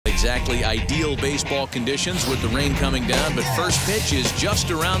exactly ideal baseball conditions with the rain coming down, but first pitch is just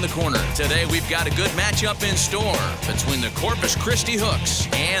around the corner. Today we've got a good matchup in store between the Corpus Christi Hooks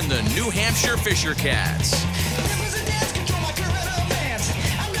and the New Hampshire Fisher Cats.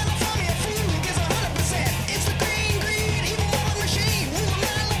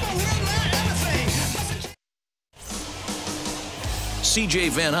 C.J.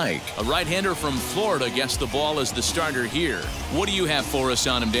 Van Eyck, a right-hander from Florida, gets the ball as the starter here. What do you have for us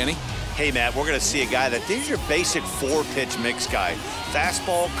on him, Danny? Hey, Matt, we're going to see a guy that is your basic four-pitch mix guy.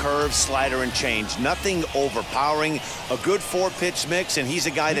 Fastball, curve, slider, and change. Nothing overpowering. A good four-pitch mix, and he's a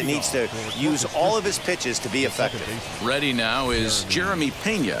guy that needs to use all of his pitches to be effective. Ready now is Jeremy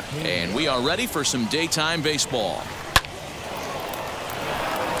Pena, and we are ready for some daytime baseball.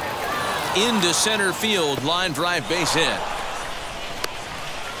 Into center field, line drive, base hit.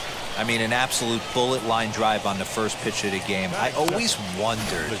 I mean, an absolute bullet line drive on the first pitch of the game. I always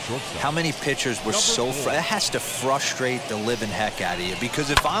wondered how many pitchers were so it has to frustrate the living heck out of you, because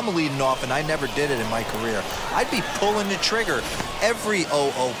if I'm leading off, and I never did it in my career, I'd be pulling the trigger every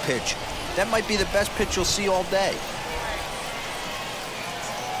 0-0 pitch. That might be the best pitch you'll see all day.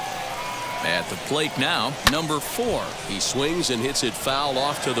 At the plate now, number 4. He swings and hits it foul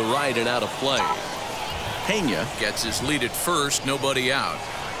off to the right and out of play. Pena gets his lead at first, nobody out.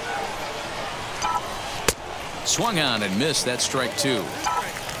 Swung on and missed. That strike 2.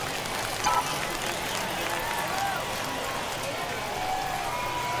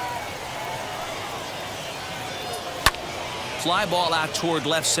 Fly ball out toward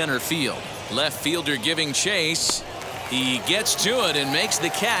left center field. Left fielder giving chase. He gets to it and makes the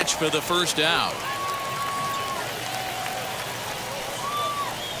catch for the first out.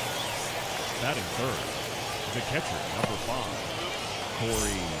 Batting third, the catcher, number 5,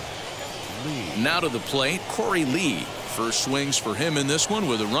 Corey Lee. Now to the plate, Corey Lee. First swings for him in this one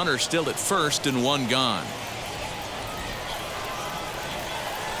with a runner still at first and one gone.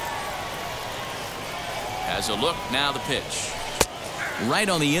 Has a look, now the pitch. Right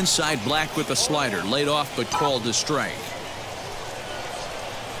on the inside, black with the slider. Laid off but called to strike.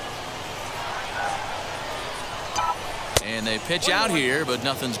 And they pitch out here, but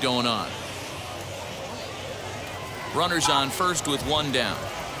nothing's going on. Runners on first with one down.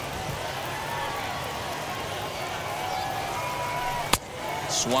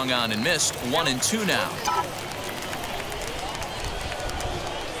 Swung on and missed. 1-2 now.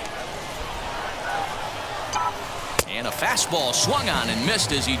 And a fastball swung on and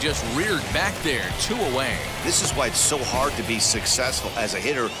missed as he just reared back there. 2 away. This is why it's so hard to be successful as a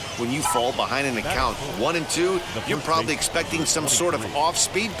hitter when you fall behind in the count. 1-2, you're probably expecting some sort of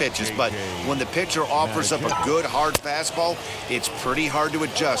off-speed pitches, but when the pitcher offers up a good hard fastball, it's pretty hard to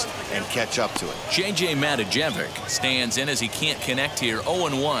adjust and catch up to it. J.J. Matijevic stands in as he can't connect here.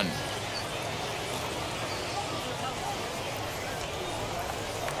 0-1.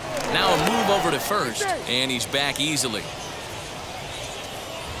 Now a move over to first, and he's back easily.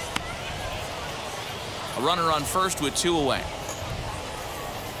 A runner on first with 2 away.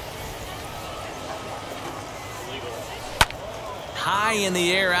 High in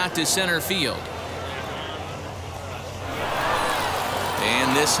the air out to center field.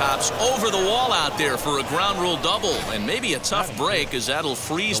 And this hops over the wall out there for a ground rule double, and maybe a tough break as that'll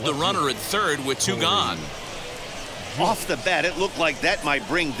freeze the runner at third with 2 gone. Off the bat, it looked like that might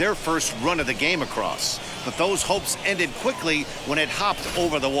bring their first run of the game across. But those hopes ended quickly when it hopped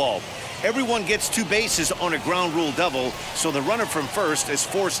over the wall. Everyone gets 2 bases on a ground rule double, so the runner from first is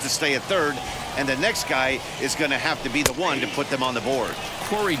forced to stay at third, and the next guy is going to have to be the one to put them on the board.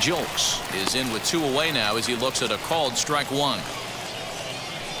 Corey Julks is in with 2 away now as he looks at a called strike 1.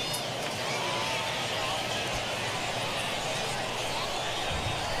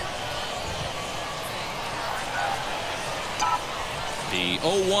 The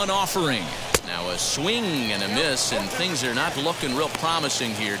 0-1 offering. Now a swing and a miss, and things are not looking real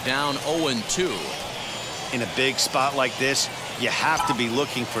promising here. Down 0-2. In a big spot like this, you have to be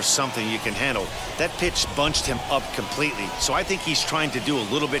looking for something you can handle. That pitch bunched him up completely, so I think he's trying to do a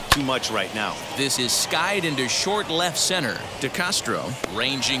little bit too much right now. This is skied into short left center. DeCastro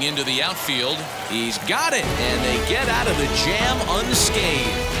ranging into the outfield. He's got it, and they get out of the jam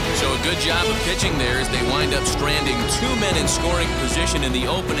unscathed. So a good job of pitching there as they wind up stranding 2 men in scoring position in the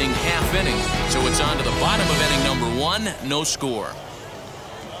opening half inning. So it's on to the bottom of inning number 1, no score.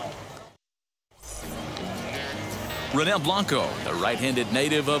 Ronel Blanco, the right-handed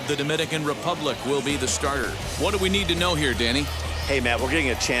native of the Dominican Republic, will be the starter. What do we need to know here, Danny? Hey, Matt, we're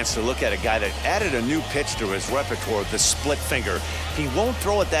getting a chance to look at a guy that added a new pitch to his repertoire, the split finger. He won't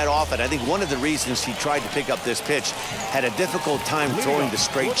throw it that often. I think one of the reasons he tried to pick up this pitch had a difficult time throwing the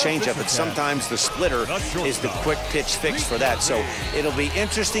straight changeup, but sometimes the splitter is the quick pitch fix for that. So it'll be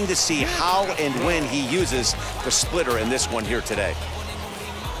interesting to see how and when he uses the splitter in this one here today.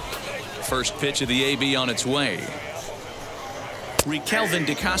 First pitch of the AB on its way. Kelvin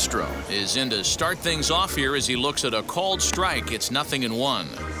DeCastro is in to start things off here as he looks at a called strike. It's 0-1.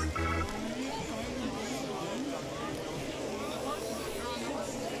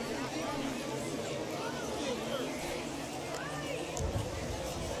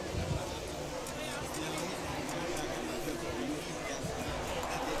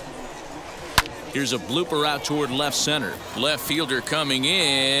 Here's a blooper out toward left center. Left fielder coming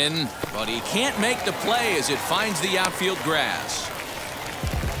in, but he can't make the play as it finds the outfield grass.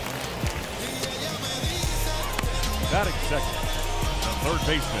 Batting second, the third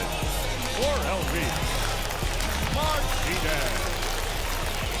baseman for MLB, Martinez.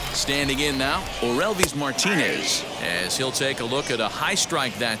 Standing in now, Orelvis Martinez, as he'll take a look at a high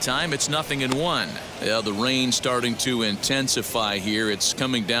strike that time. It's 0-1. Yeah, the rain starting to intensify here. It's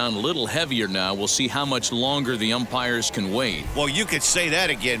coming down a little heavier now. We'll see how much longer the umpires can wait. Well, you could say that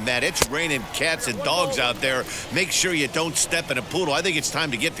again, Matt. It's raining cats and dogs out there. Make sure you don't step in a poodle. I think it's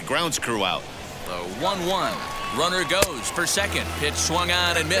time to get the grounds crew out. The 1-1. Runner goes for second. Pitch swung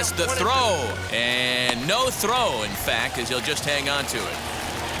on and missed the throw. And no throw, in fact, as he'll just hang on to it.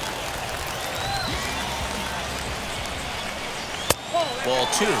 Ball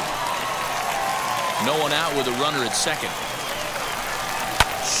 2. No one out with a runner at second.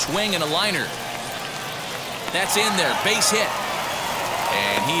 Swing and a liner. That's in there. Base hit.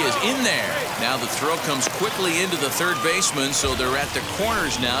 And he is in there. Now the throw comes quickly into the third baseman, so they're at the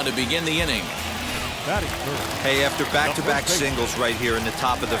corners now to begin the inning. Hey, after back-to-back singles right here in the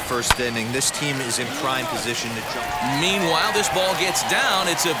top of the first inning, this team is in prime position to jump. Meanwhile, this ball gets down.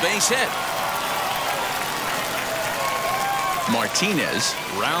 It's a base hit. Martinez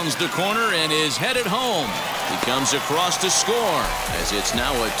rounds the corner and is headed home. He comes across to score as it's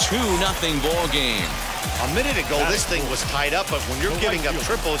now a 2-0 ball game. A minute ago, this thing was tied up, but when you're giving up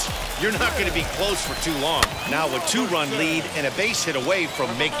triples, you're not going to be close for too long. Now a 2-run lead and a base hit away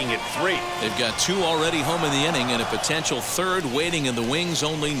from making it 3. They've got 2 already home in the inning and a potential third waiting in the wings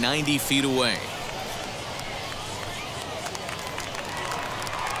only 90 feet away.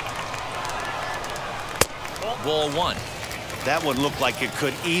 Ball 1. That one looked like it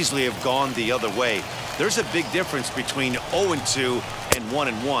could easily have gone the other way. There's a big difference between 0-2 and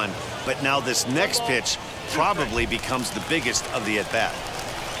 1-1, but now this next pitch probably becomes the biggest of the at-bat.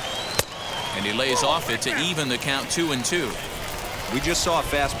 And he lays off it to even the count 2-2. We just saw a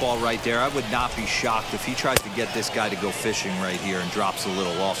fastball right there. I would not be shocked if he tries to get this guy to go fishing right here and drops a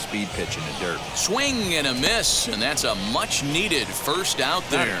little off-speed pitch in the dirt. Swing and a miss, and that's a much-needed first out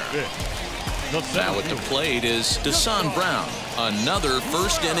there. Now at the plate is Desan Brown. Another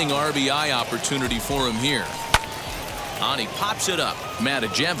first-inning RBI opportunity for him here. And he pops it up.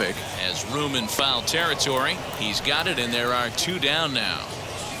 Matajevic has room in foul territory. He's got it, and there are 2 down now.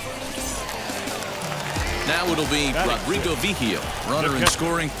 Now it'll be Rodrigo Vigil, runner in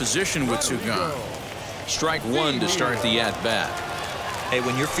scoring position with 2 gone. Strike 1 to start the at-bat. Hey,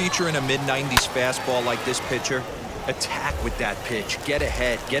 when you're featuring a mid-90s fastball like this pitcher, attack with that pitch. Get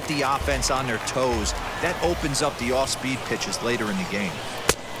ahead. Get the offense on their toes. That opens up the off-speed pitches later in the game.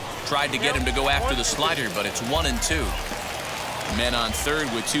 Tried to get him to go after the slider, but it's 1-2. Men on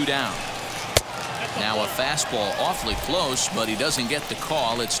third with 2 down. Now a fastball awfully close, but he doesn't get the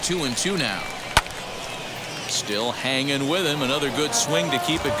call. It's 2-2 now. Still hanging with him. Another good swing to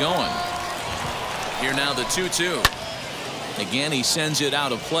keep it going. Here now the 2-2. Again, he sends it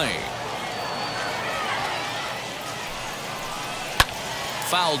out of play.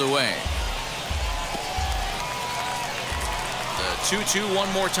 Fouled away. The 2-2 one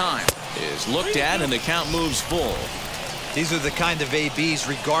more time is looked at, and the count moves full. These are the kind of ABs,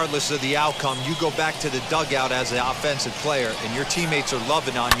 regardless of the outcome. You go back to the dugout as an offensive player, and your teammates are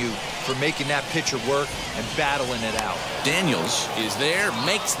loving on you for making that pitcher work and battling it out. Daniels is there,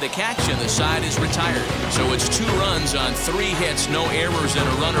 makes the catch, and the side is retired. So it's 2 runs on 3 hits, no errors, and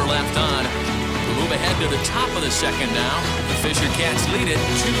a runner left on. We move ahead to the top of the second now. The Fisher Cats lead it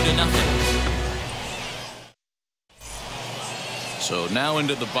 2-0. So now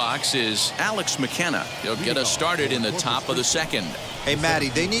into the box is Alex McKenna. He'll get us started in the top of the second. Hey, Matty,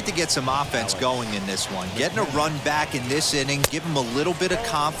 they need to get some offense going in this one. Getting a run back in this inning, give them a little bit of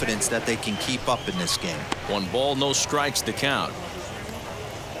confidence that they can keep up in this game. 1 ball, no strikes to count.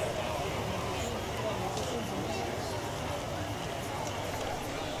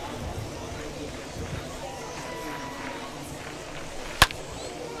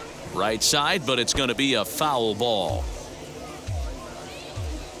 Right side, but it's going to be a foul ball.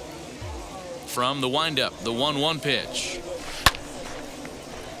 From the windup, the 1-1 pitch.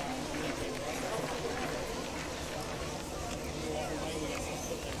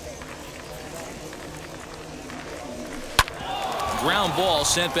 Ground ball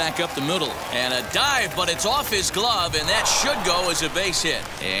sent back up the middle. And a dive, but it's off his glove, and that should go as a base hit.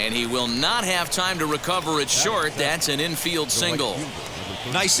 And he will not have time to recover it short. That's an infield single.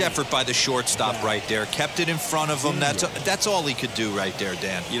 Nice effort by the shortstop right there. Kept it in front of him. That's all he could do right there,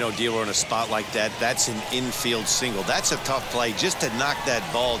 Dan. You know, dealer in a spot like that, that's an infield single. That's a tough play. Just to knock that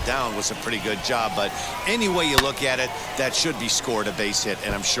ball down was a pretty good job. But any way you look at it, that should be scored a base hit,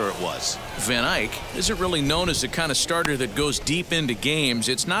 and I'm sure it was. Van Eyck isn't really known as the kind of starter that goes deep into games.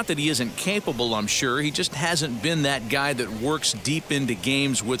 It's not that he isn't capable, I'm sure. He just hasn't been that guy that works deep into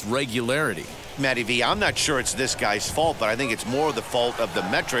games with regularity. Matty V, I'm not sure it's this guy's fault, but I think it's more the fault of the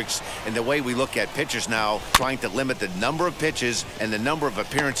metrics and the way we look at pitchers now, trying to limit the number of pitches and the number of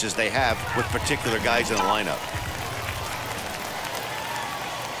appearances they have with particular guys in the lineup.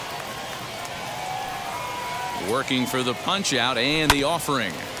 Working for the punch out and the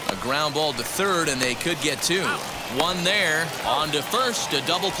offering. A ground ball to third, and they could get two. One there, on to first, a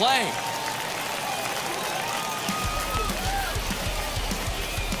double play.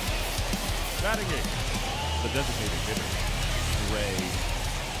 Batting eighth, the designated hitter, Ray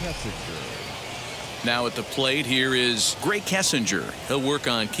Kessinger. Now at the plate, here is Gray Kessinger. He'll work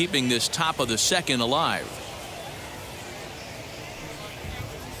on keeping this top of the second alive.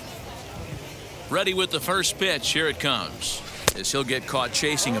 Ready with the first pitch. Here it comes. As he'll get caught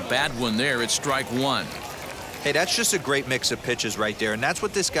chasing a bad one there, it's strike one. Hey, that's just a great mix of pitches right there, and that's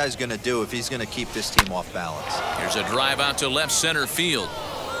what this guy's going to do if he's going to keep this team off balance. Here's a drive out to left center field.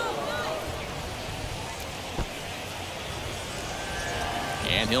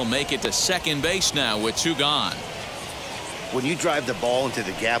 And he'll make it to second base now with two gone. When you drive the ball into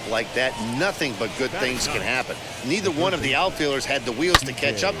the gap like that, nothing but good things can happen. Neither one of the outfielders had the wheels to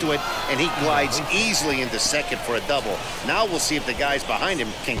catch up to it, and he glides easily into second for a double. Now we'll see if the guys behind him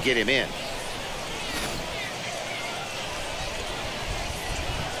can get him in.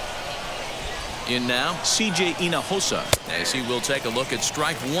 In now, C.J. Hinojosa, as he will take a look at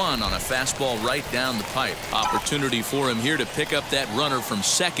strike one on a fastball right down the pipe. Opportunity for him here to pick up that runner from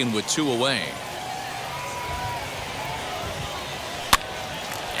second with two away.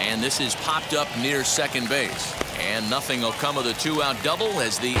 And this is popped up near second base. And nothing will come of the two-out double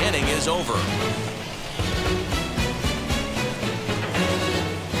as the inning is over.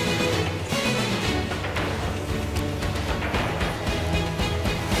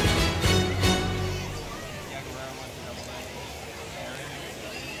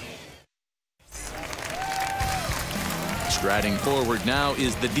 Striding forward now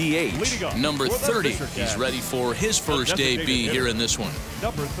is the DH, number 30. He's ready for his first AB here in this one.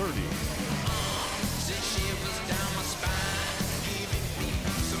 Number 30.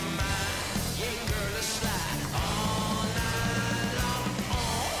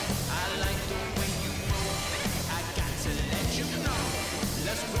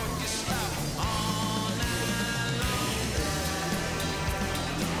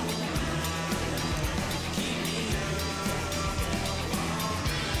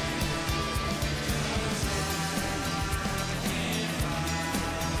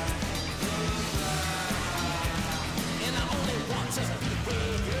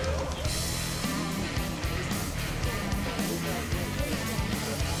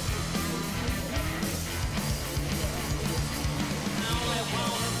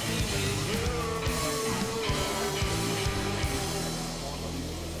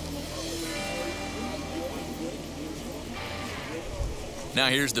 Now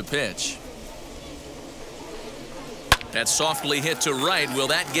here's the pitch. That's softly hit to right. Will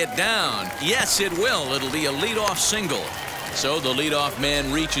that get down? Yes, it will. It'll be a leadoff single. So the leadoff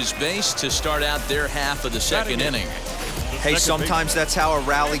man reaches base to start out their half of the second inning. Hey, sometimes that's how a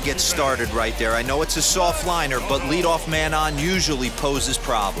rally gets started right there. I know it's a soft liner, but leadoff man on usually poses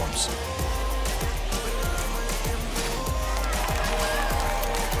problems.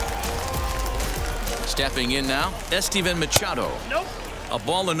 Stepping in now, Estevan Machado. Nope. A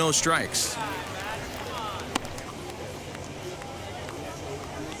ball and no strikes.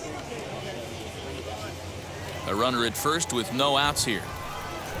 A runner at first with no outs here.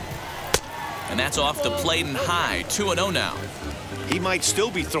 And that's off the plate and high. 2-0 now. He might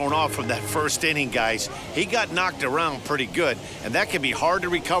still be thrown off from that first inning, guys. He got knocked around pretty good, and that can be hard to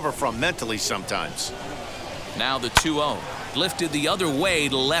recover from mentally sometimes. Now the 2-0. Lifted the other way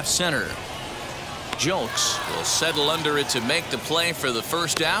to left center. Jolks will settle under it to make the play for the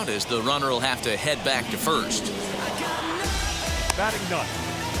first out, as the runner will have to head back to first. Batting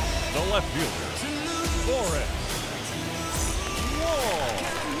ninth, the left fielder, Forrest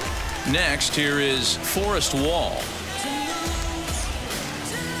Wall. Next, here is Forrest Wall.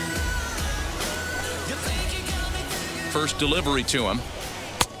 First delivery to him.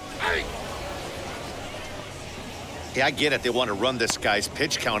 Yeah, I get it. They want to run this guy's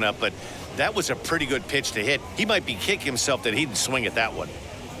pitch count up, but that was a pretty good pitch to hit. He might be kicking himself that he didn't swing at that one.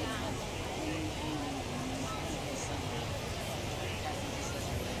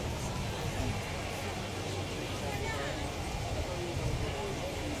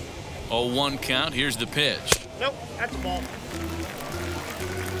 Oh, 1 count. Here's the pitch. Nope, that's a ball.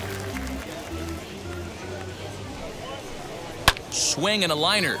 Swing and a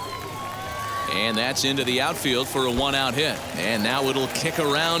liner. And that's into the outfield for a 1-out hit. And now it'll kick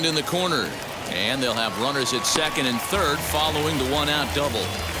around in the corner. And they'll have runners at second and third following the 1-out double.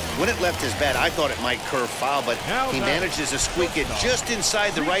 When it left his bat, I thought it might curve foul, but he manages to squeak it just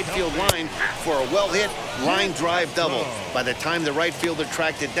inside the right field line for a well-hit line drive double. By the time the right fielder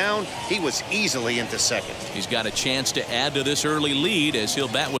tracked it down, he was easily into second. He's got a chance to add to this early lead as he'll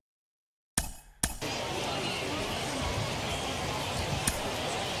bat with.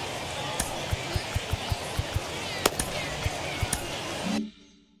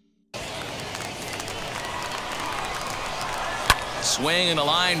 Swing and a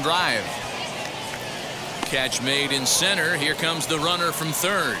line drive. Catch made in center. Here comes the runner from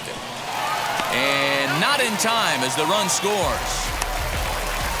third. And not in time as the run scores.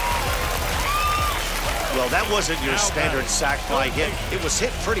 Well, that wasn't your standard sac fly hit. It was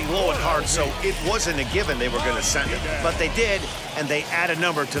hit pretty low and hard, so it wasn't a given they were going to send it. But they did, and they add a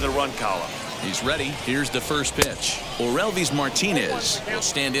number to the run column. He's ready. Here's the first pitch. Orelvis Martinez will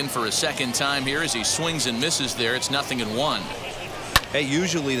stand in for a second time here as he swings and misses there. It's 0-1. Hey,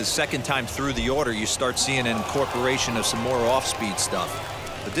 usually the second time through the order, you start seeing an incorporation of some more off-speed stuff.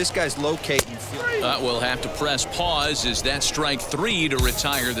 But this guy's locating. We'll have to press pause as that's strike 3 to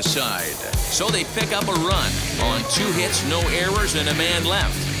retire the side. So they pick up a run on 2 hits, no errors, and a man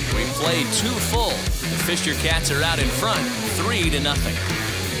left. We played 2 full. The Fisher Cats are out in front, 3-0.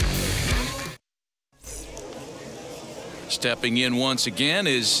 Stepping in once again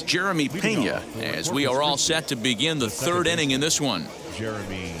is Jeremy Pena as we are all set to begin the 3rd inning in this one.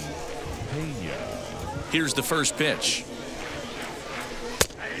 Jeremy Pena. Here's the first pitch.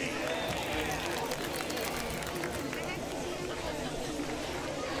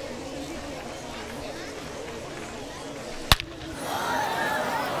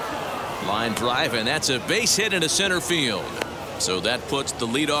 Line drive, and that's a base hit into center field. So that puts the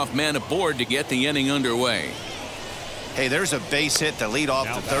leadoff man aboard to get the inning underway. Hey, there's a base hit to lead off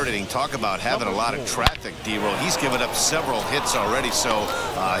the 3rd inning. Talk about having a lot of traffic, D-Roll. He's given up several hits already, so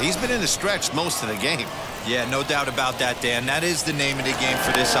he's been in the stretch most of the game. Yeah, no doubt about that, Dan. That is the name of the game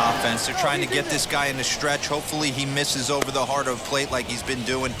for this offense. They're trying to get this guy in the stretch. Hopefully he misses over the heart of the plate like he's been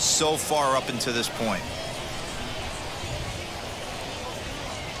doing so far up until this point.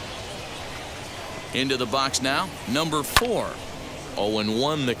 Into the box now, number 4.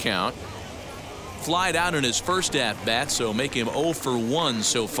 0-1 the count. Flied out in his first at-bat, so make him 0 for 1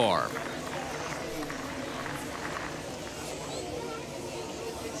 so far.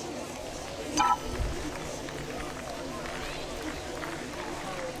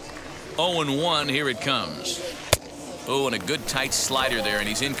 Oh, and 1, here it comes. Oh, and a good tight slider there, and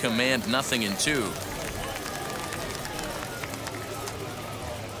he's in command, 0-2.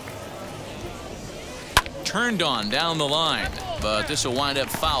 Turned on down the line, but this will wind up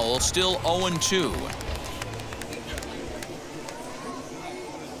foul. Still 0-2.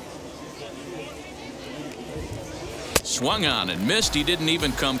 Swung on and missed. He didn't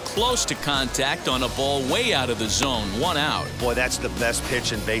even come close to contact on a ball way out of the zone. 1 out. Boy, that's the best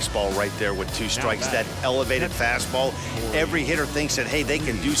pitch in baseball right there with 2 strikes. That elevated fastball. Every hitter thinks that, hey, they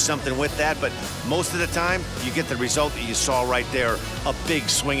can do something with that, but most of the time you get the result that you saw right there. A big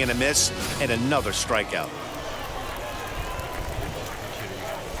swing and a miss and another strikeout.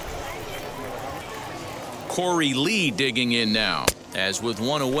 Corey Lee digging in now. As with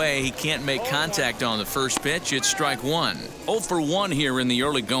 1 away, he can't make contact on the first pitch. It's strike 1. 0 for 1 here in the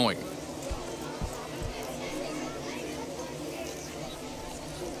early going.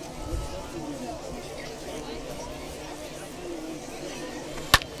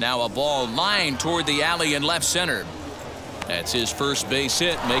 Now a ball lined toward the alley in left center. That's his first base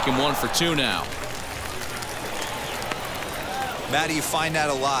hit. Make him 1 for 2 now. Matty, you find that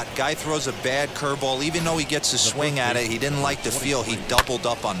a lot. Guy throws a bad curveball. Even though he gets a swing at it, he didn't like the feel. He doubled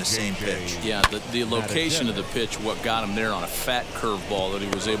up on the same pitch. Yeah, the location of the pitch, what got him there on a fat curveball that he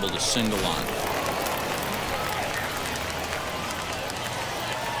was able to single on.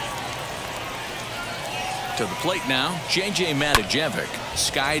 To the plate now, J.J. Matijevic,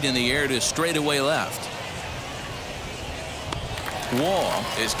 skied in the air to straightaway left. Wall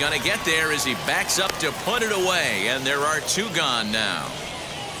is going to get there as he backs up to put it away, and there are two gone now.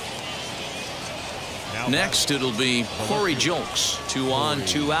 Next, it'll be Corey Julks. 2 on,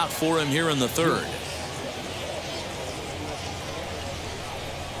 2 out for him here in the third.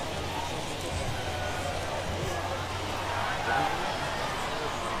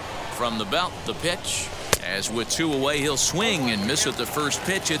 From the belt, the pitch. As with 2 away, he'll swing and miss at the first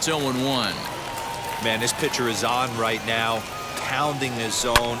pitch. It's 0-1. Man, this pitcher is on right now, pounding the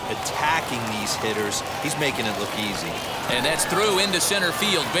zone, attacking these hitters. He's making it look easy. And that's through into center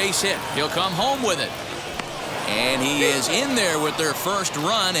field. Base hit. He'll come home with it. And he is in there with their first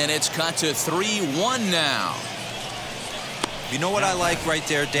run, and it's cut to 3-1 now. You know what I like right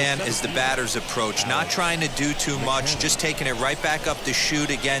there, Dan, is the batter's approach. Not trying to do too much, just taking it right back up the chute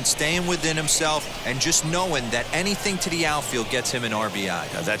again, staying within himself, and just knowing that anything to the outfield gets him an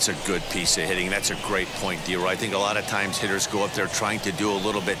RBI. Now, that's a good piece of hitting. That's a great point, D-Roy. I think a lot of times hitters go up there trying to do a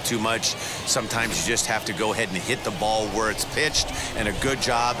little bit too much. Sometimes you just have to go ahead and hit the ball where it's pitched, and a good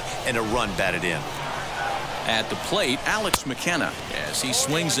job and a run batted in. At the plate, Alex McKenna, as he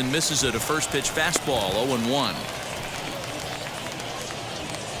swings and misses at a first pitch fastball. 0-1.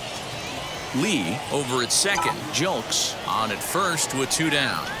 Lee over at second. Julks on at first with 2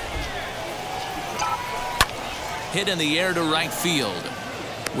 down. Hit in the air to right field.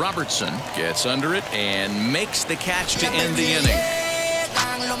 Robertson gets under it and makes the catch to end the inning.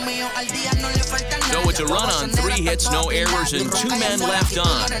 So it's a run on 3 hits, no errors, and 2 men left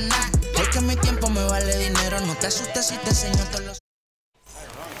on.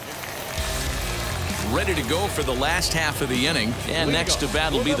 Ready to go for the last half of the inning, and next to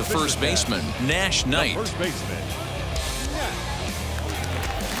bat will be the first baseman, Nash Knight. First baseman.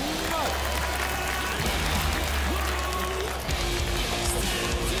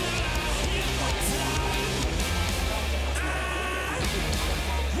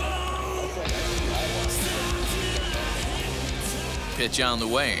 Pitch on the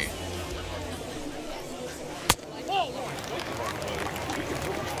way.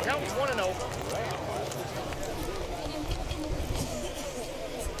 Count 1-0.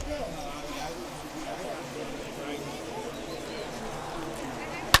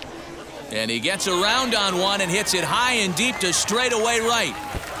 And he gets around on one and hits it high and deep to straightaway right.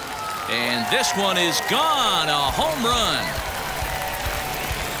 And this one is gone. A home run.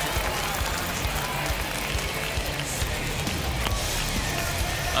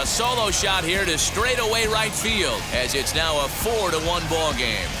 A solo shot here to straightaway right field, as it's now a 4-1 ball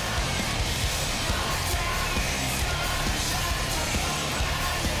game.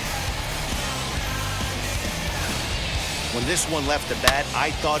 When this one left the bat,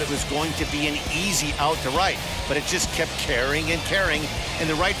 I thought it was going to be an easy out to right, but it just kept carrying and carrying, and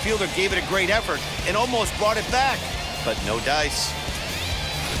the right fielder gave it a great effort and almost brought it back, but no dice.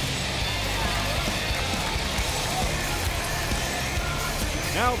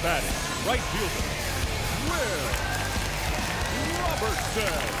 Now batting, right fielder, Will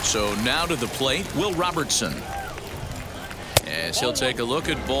Robertson. So now to the plate, Will Robertson. As he'll take a look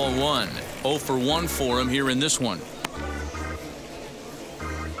at ball 1. 0 for 1 for him here in this one.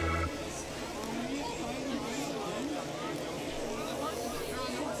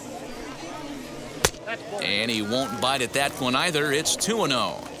 And he won't bite at that one either. It's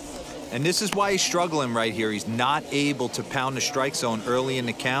 2-0. And this is why he's struggling right here. He's not able to pound the strike zone early in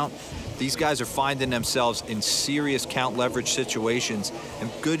the count. These guys are finding themselves in serious count leverage situations, and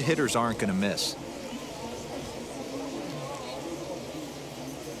good hitters aren't going to miss.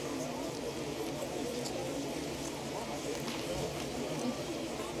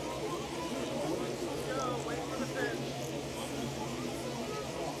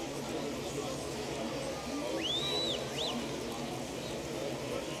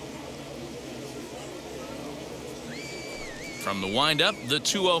 From the windup, the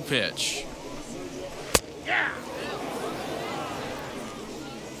 2-0 pitch.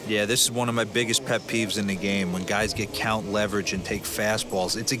 Yeah, this is one of my biggest pet peeves in the game, when guys get count leverage and take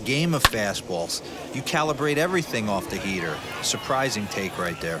fastballs. It's a game of fastballs. You calibrate everything off the heater. Surprising take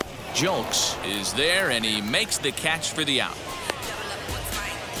right there. Julks is there, and he makes the catch for the out.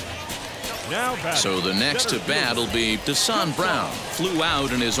 Now batting, So the next to bat will be Desan Brown. Flew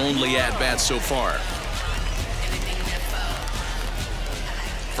out in his only at-bat so far.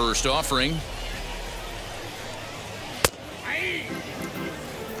 First offering.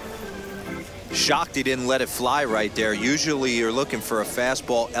 Shocked he didn't let it fly right there. Usually you're looking for a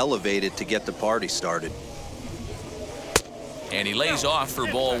fastball elevated to get the party started. And he lays off for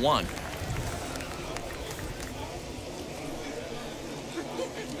ball one.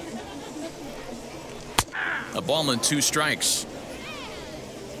 A ball and 2 strikes.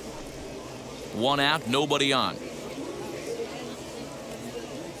 1 out, nobody on.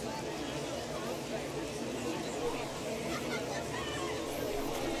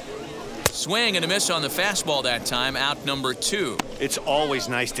 Swing and a miss on the fastball that time, out number 2. It's always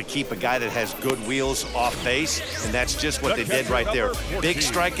nice to keep a guy that has good wheels off base, and that's just what they did right there. Big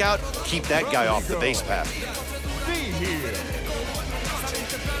strikeout, keep that guy off the base path.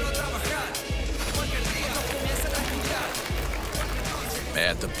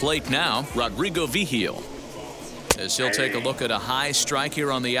 At the plate now, Rodrigo Vigil. As he'll take a look at a high strike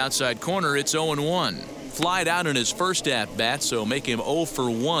here on the outside corner, it's 0-1. Flied out in his first at-bat, so make him 0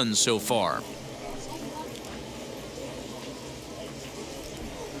 for 1 so far.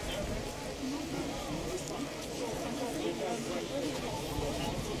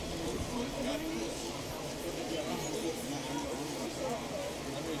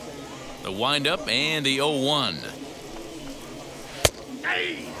 The windup and the 0-1.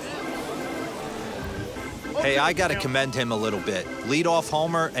 Hey, I got to commend him a little bit. Leadoff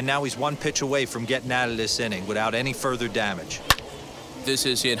homer, and now he's 1 pitch away from getting out of this inning without any further damage. This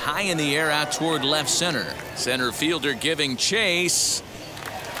is hit high in the air out toward left center. Center fielder giving chase.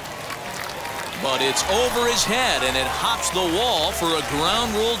 But it's over his head, and it hops the wall for a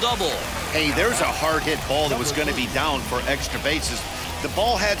ground rule double. Hey, there's a hard hit ball that was going to be down for extra bases. The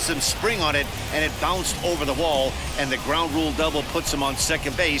ball had some spring on it, and it bounced over the wall, and the ground rule double puts him on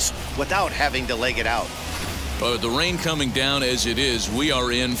second base without having to leg it out. The rain coming down as it is, we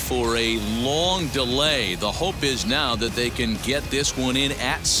are in for a long delay. The hope is now that they can get this one in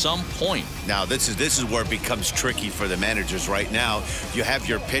at some point. Now, this is where it becomes tricky for the managers right now. You have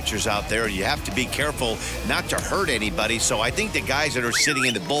your pitchers out there. You have to be careful not to hurt anybody. So I think the guys that are sitting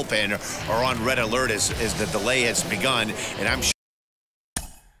in the bullpen are on red alert as the delay has begun, and I'm sure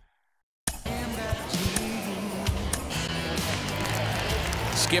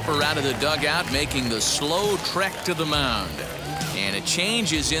Skipper out of the dugout making the slow trek to the mound. And a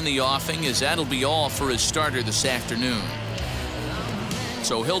change is in the offing, as that'll be all for his starter this afternoon.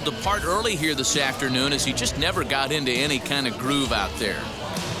 So he'll depart early here this afternoon, as he just never got into any kind of groove out there.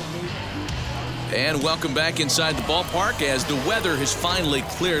 And welcome back inside the ballpark as the weather has finally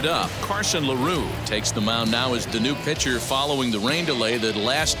cleared up. Carson LaRue takes the mound now as the new pitcher following the rain delay that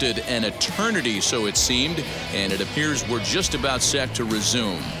lasted an eternity, so it seemed, and it appears we're just about set to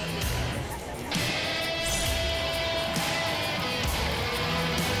resume.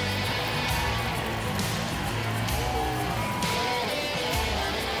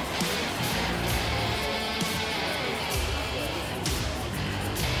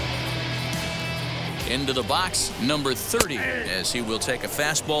 Into the box, number 30, as he will take a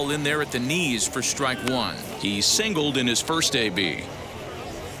fastball in there at the knees for strike 1. He singled in his first AB.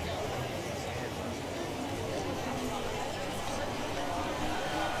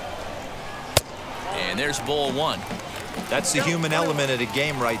 And there's ball 1. That's the human element of the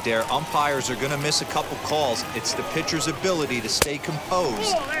game right there. Umpires are going to miss a couple calls. It's the pitcher's ability to stay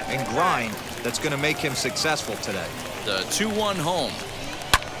composed and grind that's going to make him successful today. The 2-1 home.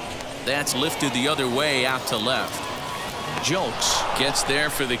 That's lifted the other way out to left. Jokes gets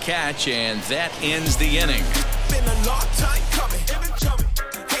there for the catch, and that ends the inning.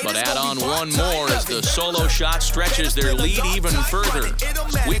 But add on one more as the solo shot stretches their lead even further.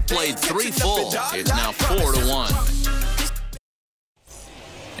 We've played 3 full. It's now 4-1.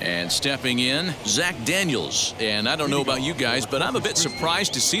 And stepping in, Zach Daniels. And I don't know about you guys, but I'm a bit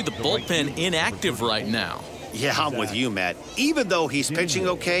surprised to see the bullpen inactive right now. Yeah, I'm with you, Matt. Even though he's pitching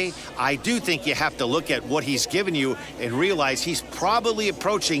okay, I do think you have to look at what he's given you and realize he's probably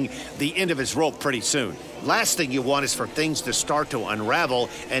approaching the end of his rope pretty soon. Last thing you want is for things to start to unravel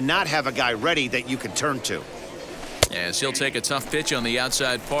and not have a guy ready that you can turn to. As he'll take a tough pitch on the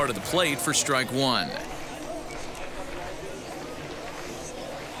outside part of the plate for strike 1.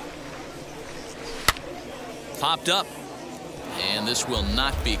 Popped up. And this will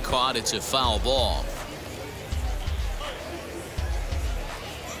not be caught. It's a foul ball.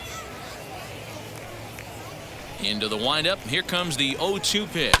 Into the windup. Here comes the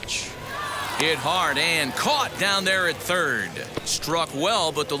 0-2 pitch. Hit hard and caught down there at third. Struck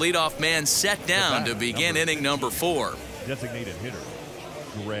well, but the leadoff man set down to begin inning number 4. Designated hitter,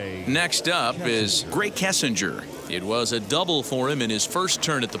 Gray. Next up is Gray Kessinger. It was a double for him in his first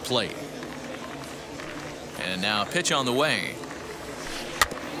turn at the plate. And now a pitch on the way.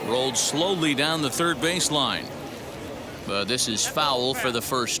 Rolled slowly down the third baseline. But this is foul for the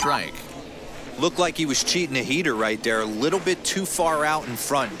first strike. Looked like he was cheating a heater right there. A little bit too far out in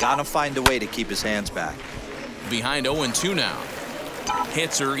front. Gotta find a way to keep his hands back. Behind 0-2 now.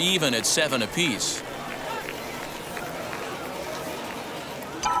 Hits are even at 7 apiece.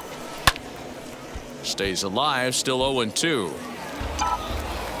 Stays alive, still 0-2.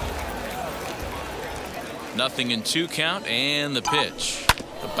 Nothing in 2 count, and the pitch.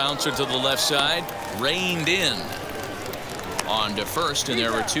 The bouncer to the left side, reined in. On to first, and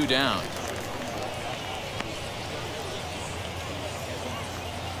there were 2 down.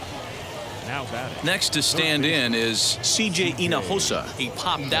 Next to stand in is C.J. Hinojosa. He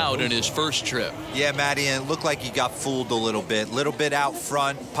popped out in his first trip. Yeah, Matty, and it looked like he got fooled a little bit out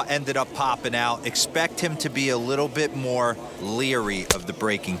front, ended up popping out. Expect him to be a little bit more leery of the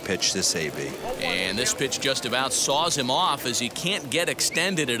breaking pitch this AB. And this pitch just about saws him off as he can't get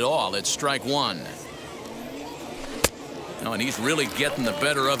extended at all. It's strike 1. Oh, and he's really getting the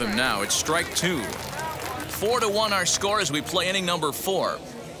better of him now. It's strike 2. 4-1 our score as we play inning number 4.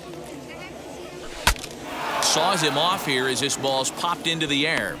 Saws him off here as this ball's popped into the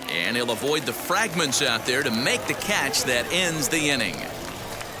air, and he'll avoid the fragments out there to make the catch that ends the inning.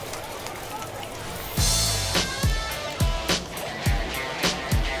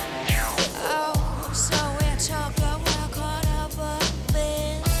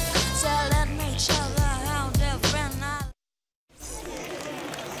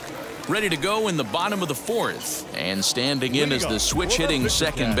 Ready to go in the bottom of the 4th, and standing in as the switch-hitting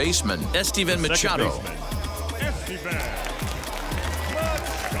second baseman, Estevan Machado.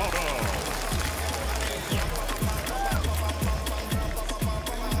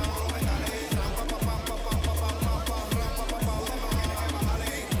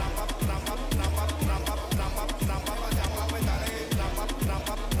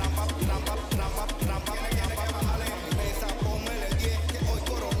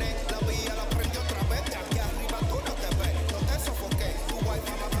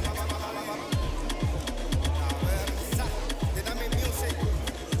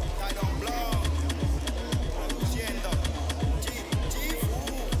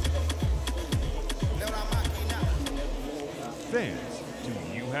 Fans, do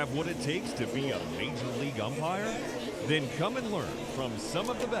you have what it takes to be a major league umpire? Then come and learn from some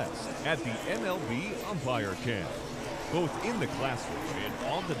of the best at the MLB Umpire Camp. Both in the classroom and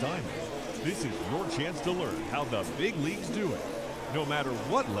on the diamond, this is your chance to learn how the big leagues do it, no matter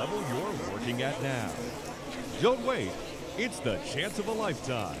what level you're working at now. Don't wait. It's the chance of a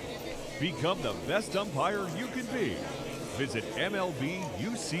lifetime. Become the best umpire you can be. Visit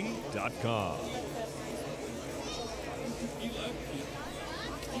MLBUC.com.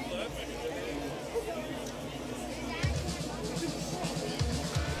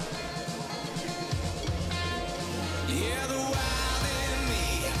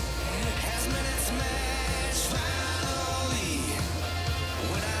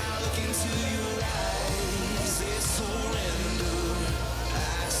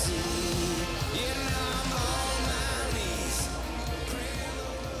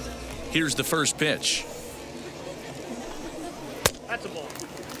 Here's the first pitch. That's a ball.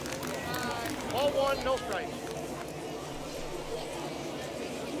 Ball 1, no strike.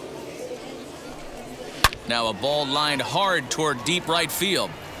 Now a ball lined hard toward deep right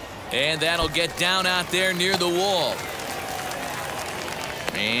field. And that'll get down out there near the wall.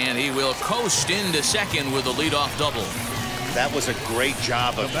 And he will coast into second with a leadoff double. That was a great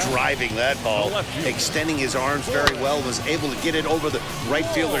job of driving that ball, extending his arms very well, was able to get it over the right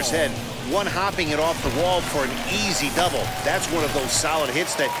fielder's head, one hopping it off the wall for an easy double. That's one of those solid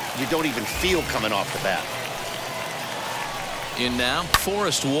hits that you don't even feel coming off the bat. In now,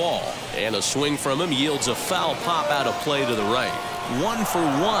 Forrest Wall, and a swing from him yields a foul pop out of play to the right. 1 for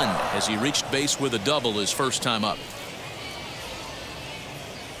 1 as he reached base with a double his first time up.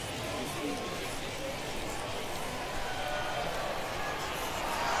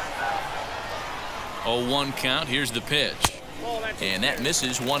 0-1 count. Here's the pitch. And that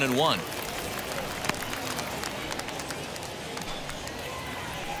misses 1-1.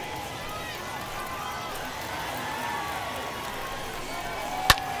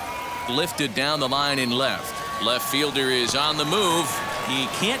 Lifted down the line in left. Left fielder is on the move. He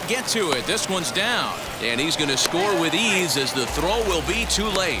can't get to it. This one's down. And he's going to score with ease as the throw will be too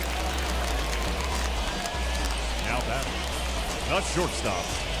late. Now batting, the shortstop,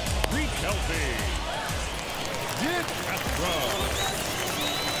 Christi.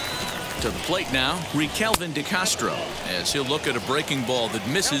 To the plate now, Kelvin DeCastro, as he'll look at a breaking ball that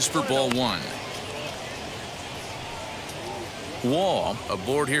misses for ball one. Wall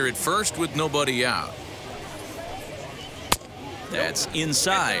aboard here at first with nobody out. That's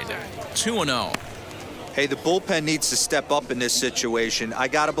inside. 2-0. Hey, the bullpen needs to step up in this situation. I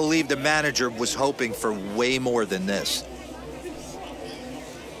got to believe the manager was hoping for way more than this.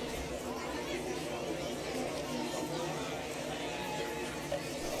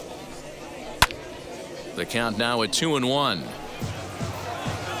 The count now at 2-1.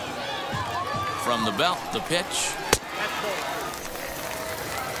 From the belt, the pitch.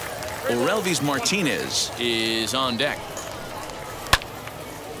 Orelvis Martinez is on deck.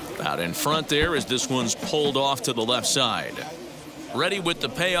 Out in front there as this one's pulled off to the left side. Ready with the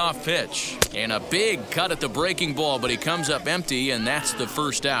payoff pitch. And a big cut at the breaking ball, but he comes up empty, and that's the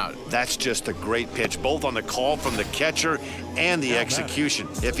first out. That's just a great pitch, both on the call from the catcher and the execution.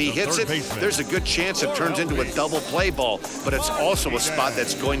 If he hits it, there's a good chance it turns into a double play ball, but it's also a spot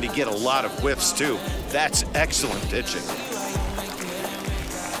that's going to get a lot of whiffs, too. That's excellent pitching.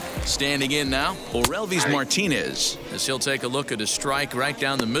 Standing in now, Orelvis Martinez, as he'll take a look at a strike right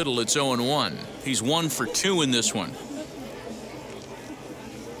down the middle. It's 0-1. He's 1 for 2 in this one.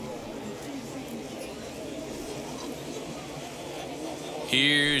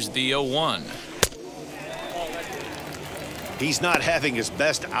 Here's the 0-1. He's not having his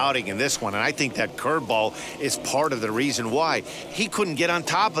best outing in this one, and I think that curveball is part of the reason why. He couldn't get on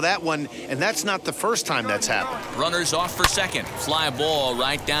top of that one, and that's not the first time that's happened. Runners off for second. Fly ball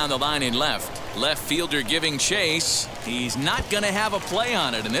right down the line in left. Left fielder giving chase. He's not going to have a play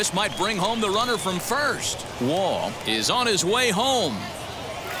on it, and this might bring home the runner from first. Wall is on his way home.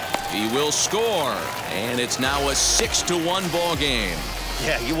 He will score, and it's now a 6-1 ball game.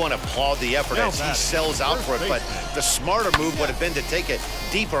 Yeah, you want to applaud the effort as he sells out for it, but the smarter move would have been to take a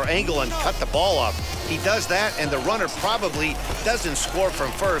deeper angle and cut the ball off. He does that, and the runner probably doesn't score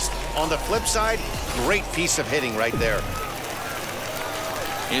from first. On the flip side, great piece of hitting right there.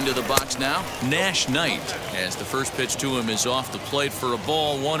 Into the box now, Nash Knight, as the first pitch to him is off the plate for a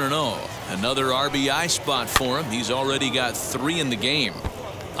ball, 1-0. Another RBI spot for him. He's already got 3 in the game.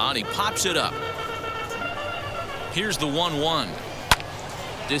 On, he pops it up. Here's the 1-1.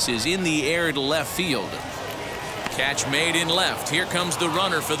 This is in the air to left field. Catch made in left. Here comes the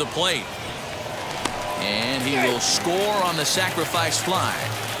runner for the plate. And he will score on the sacrifice fly.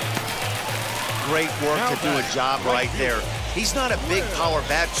 Great work to do a job right there. He's not a big power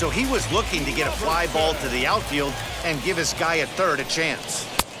bat, so he was looking to get a fly ball to the outfield and give his guy at third a chance.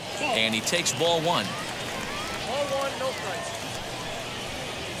 And he takes ball 1. Ball 1, no strikes.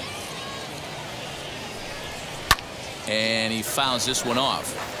 And he fouls this one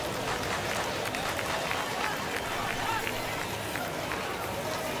off.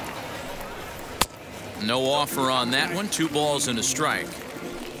 No offer on that one. 2 balls and a strike.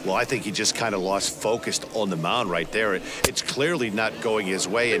 Well, I think he just kind of lost focus on the mound right there. It's clearly not going his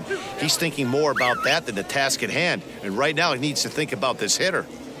way, and he's thinking more about that than the task at hand. And right now he needs to think about this hitter.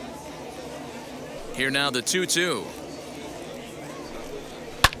 Here now the 2-2.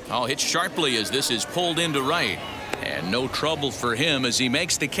 Oh, hit sharply as this is pulled into right. And no trouble for him as he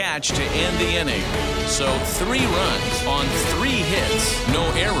makes the catch to end the inning. So 3 runs on 3 hits, no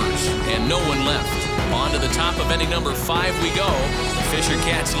errors, and no one left. On to the top of inning number 5 we go. The Fisher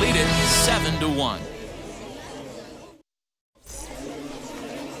Cats lead it 7-1.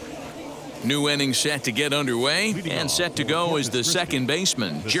 New inning set to get underway, and set to go is the second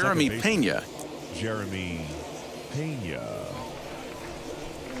baseman, Jeremy Pena. Jeremy Pena.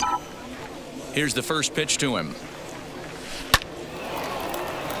 Here's the first pitch to him.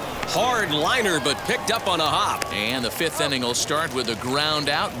 Hard liner, but picked up on a hop. And the 5th inning will start with a ground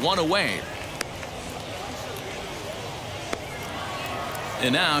out, 1 away.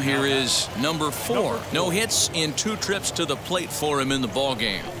 And now here is number 4. No hits in 2 trips to the plate for him in the ball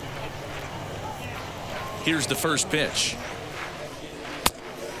game. Here's the first pitch.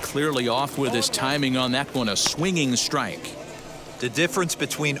 Clearly off with his timing on that one, a swinging strike. The difference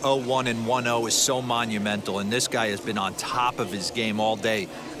between 0-1 and 1-0 is so monumental, and this guy has been on top of his game all day,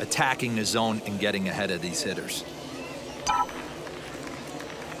 attacking the zone and getting ahead of these hitters.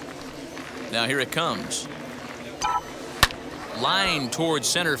 Now here it comes. Line towards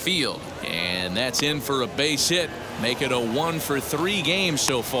center field, and that's in for a base hit. Make it a 1 for 3 game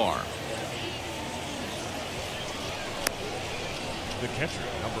so far. The catcher,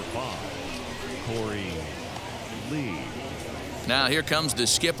 number 5, Corey Lee. Now here comes the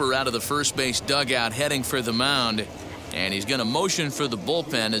skipper out of the first base dugout heading for the mound, and he's going to motion for the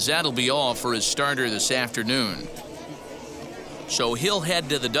bullpen, as that'll be all for his starter this afternoon. So he'll head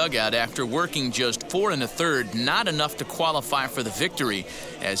to the dugout after working just 4 1/3, not enough to qualify for the victory,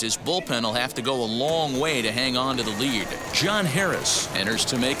 as his bullpen will have to go a long way to hang on to the lead. John Harris enters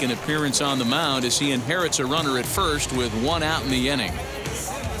to make an appearance on the mound as he inherits a runner at first with 1 out in the inning.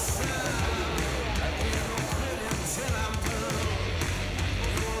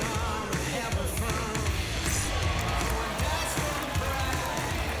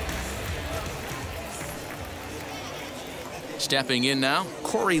 Stepping in now,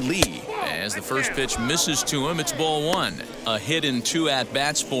 Corey Lee. As the first pitch misses to him, it's ball 1. A hit in 2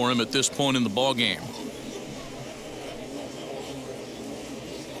 at-bats for him at this point in the ballgame.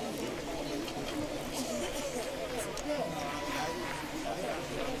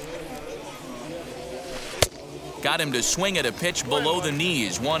 Got him to swing at a pitch below the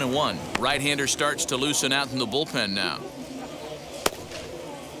knees, 1-1. Right-hander starts to loosen out in the bullpen now.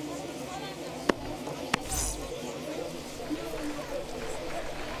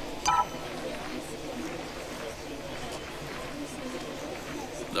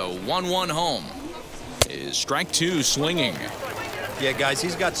 The 1-1 home is strike 2 swinging. Yeah, guys,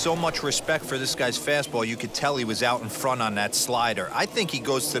 he's got so much respect for this guy's fastball. You could tell he was out in front on that slider. I think he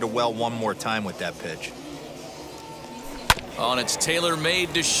goes to the well one more time with that pitch. Oh, and it's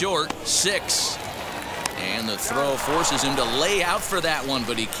tailor-made to short, 6. And the throw forces him to lay out for that one,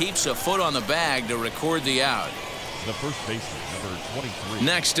 but he keeps a foot on the bag to record the out. The first baseman, number 23.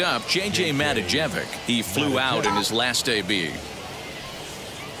 Next up, J.J. Matijevic. He flew out in his last AB.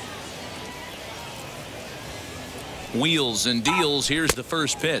 Wheels and deals. Here's the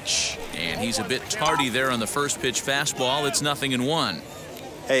first pitch, and he's a bit tardy there on the first pitch fastball. It's 0-1.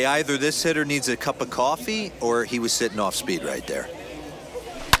 Hey, either this hitter needs a cup of coffee or he was sitting off speed right there.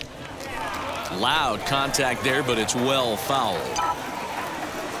 Loud contact there, but it's well fouled.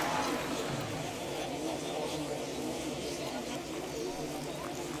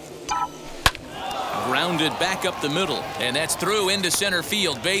 Grounded back up the middle, and that's through into center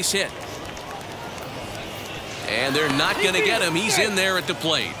field. Base hit. And they're not going to get him. He's in there at the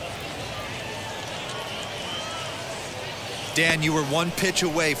plate. Dan, you were 1 pitch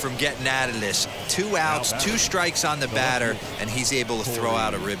away from getting out of this. 2 outs, 2 strikes on the batter, and he's able to throw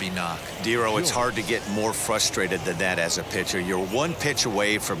out a ribby knock. Dero, it's hard to get more frustrated than that as a pitcher. You're 1 pitch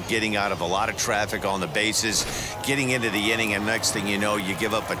away from getting out of a lot of traffic on the bases, getting into the inning, and next thing you know, you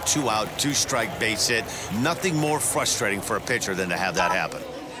give up a 2-out, 2-strike base hit. Nothing more frustrating for a pitcher than to have that happen.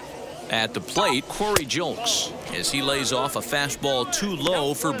 At the plate, Corey Julks, as he lays off a fastball too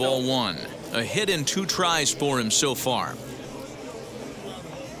low for ball 1. A hit in 2 tries for him so far.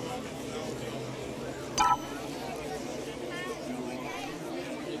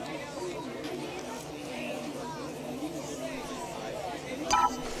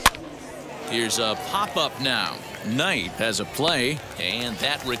 Here's a pop-up now. Knight has a play, and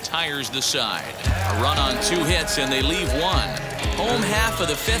that retires the side. A run on 2 hits, and they leave 1. Home half of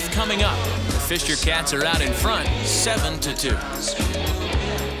the 5th coming up. The Fisher Cats are out in front, 7-2.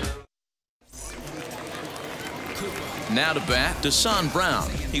 Now to bat, Desan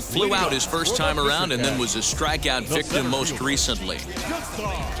Brown. He flew out his first time around and then was a strikeout victim most recently.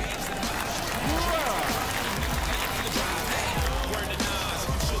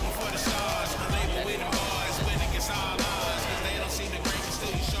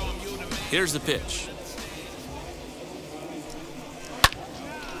 Here's the pitch.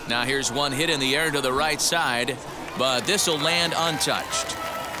 Now here's one hit in the air to the right side, but this will land untouched.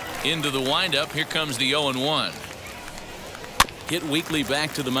 Into the windup, here comes the 0-1. Hit weakly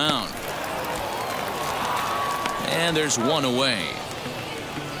back to the mound. And there's 1 away.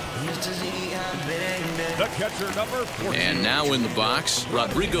 The catcher, number 14. And now in the box,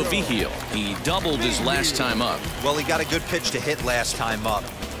 Rodrigo Vigil. He doubled his last time up. Well, he got a good pitch to hit last time up.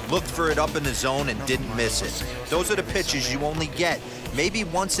 Looked for it up in the zone and didn't miss it. Those are the pitches you only get maybe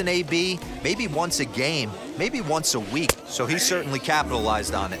once an AB, maybe once a game, maybe once a week. So he certainly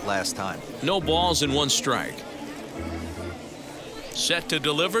capitalized on it last time. No balls and 1 strike. Set to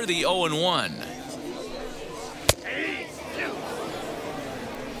deliver the 0-1.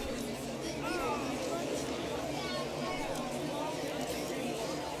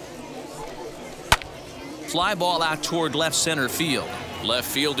 Fly ball out toward left center field. Left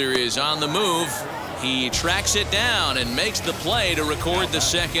fielder is on the move. He tracks it down and makes the play to record the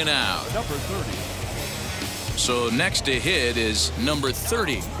 2nd out. Number 30. So next to hit is number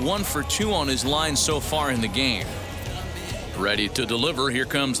 30. 1 for 2 on his line so far in the game. Ready to deliver. Here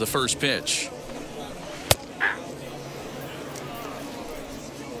comes the first pitch.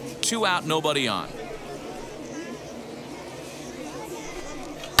 2 out, nobody on.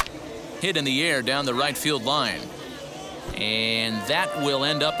 Hit in the air down the right field line. And that will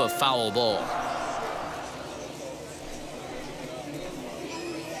end up a foul ball.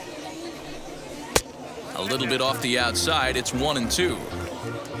 A little bit off the outside. It's 1-2.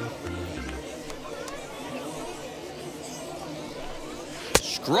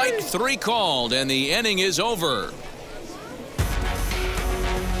 Strike 3 called, and the inning is over.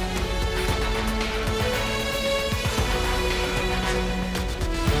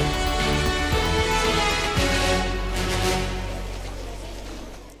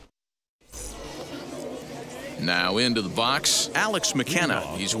 Now into the box, Alex McKenna.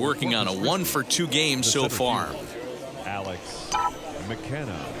 He's working on a 1-for-2 game so far. Alex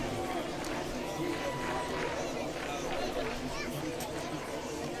McKenna.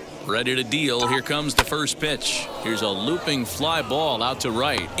 Ready to deal. Here comes the first pitch. Here's a looping fly ball out to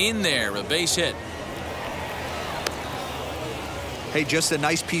right. In there, a base hit. Hey, just a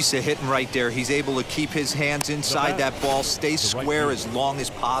nice piece of hitting right there. He's able to keep his hands inside that ball, stay square as long as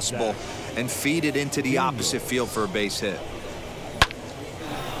possible, and feed it into the opposite field for a base hit.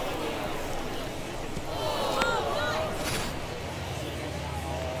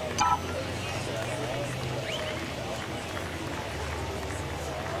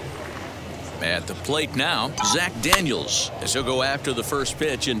 At the plate now, Zach Daniels, as he'll go after the first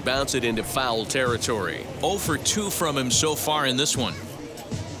pitch and bounce it into foul territory. 0 for 2 from him so far in this one.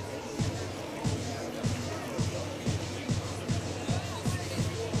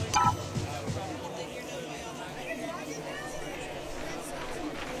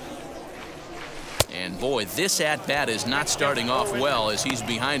 And boy, this at-bat is not starting off well as he's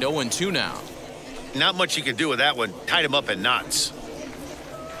behind 0-2 now. Not much you can do with that one. Tied him up in knots.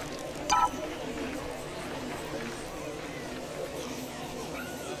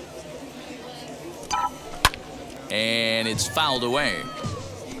 And it's fouled away.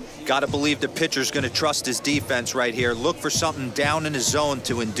 Got to believe the pitcher's going to trust his defense right here. Look for something down in his zone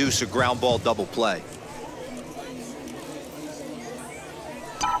to induce a ground ball double play.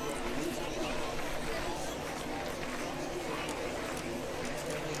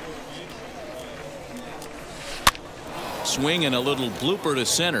 Swing and a little blooper to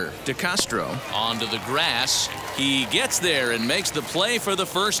center. DeCastro onto the grass. He gets there and makes the play for the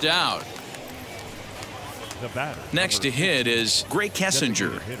first out. The batter, next to hit is Gray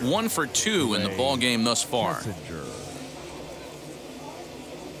Kessinger. 1 for 2 in the ball game thus far.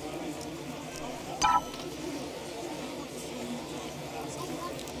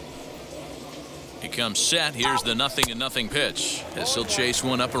 He comes set. Here's the 0-0 pitch as he'll chase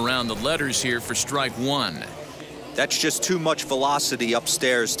one up around the letters here for strike 1. That's just too much velocity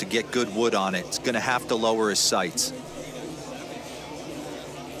upstairs to get good wood on it. It's going to have to lower his sights.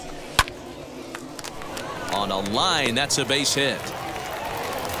 On a line, that's a base hit.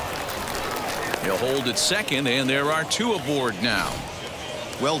 He'll hold at second, and there are 2 aboard now.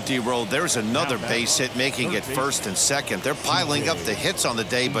 Well, D-Roll, there's another base hit making it first and second. They're piling up the hits on the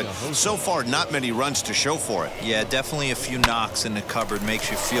day, but so far not many runs to show for it. Yeah, definitely a few knocks in the cupboard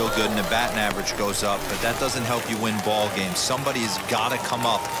makes you feel good, and the batting average goes up, but that doesn't help you win ball games. Somebody's got to come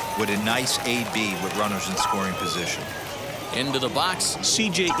up with a nice AB with runners in scoring position. Into the box,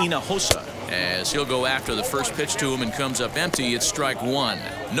 C.J. Hinojosa, as he'll go after the first pitch to him and comes up empty. It's strike 1.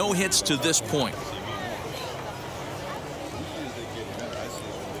 No hits to this point.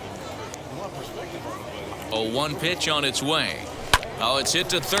 A 1 pitch on its way. Oh, it's hit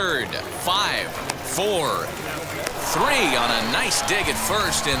to third. 5, 4, 3 on a nice dig at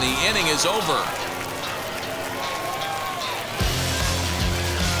first, and the inning is over.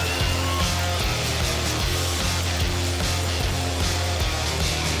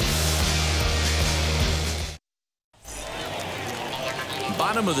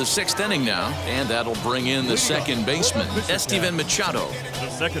 Bottom of the 6th inning now, and that'll bring in the second baseman, Estevan Machado. The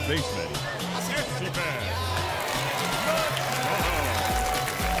second baseman,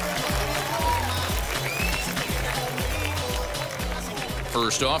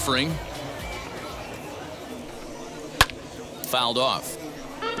 First offering. Fouled off.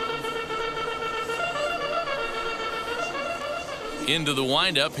 Into the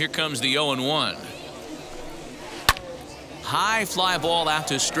windup. Here comes the 0-1. High fly ball out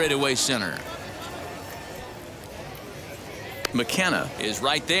to straightaway center. McKenna is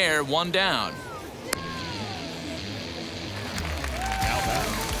right there, 1 down.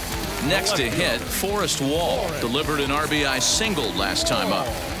 Next to hit, Forrest Wall delivered an RBI single last time up.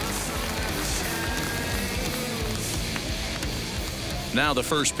 Now the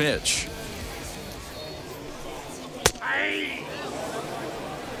first pitch.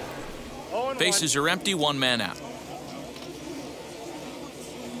 Bases are empty, 1 man out.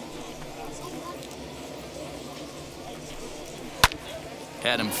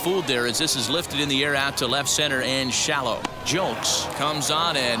 Had him fooled there as this is lifted in the air out to left center and shallow. Jokes comes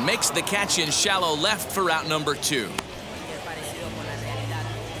on and makes the catch in shallow left for out number 2.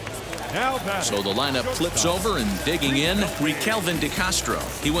 So the lineup flips over and digging in, Kelvin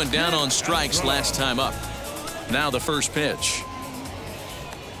DeCastro. He went down on strikes last time up. Now the first pitch.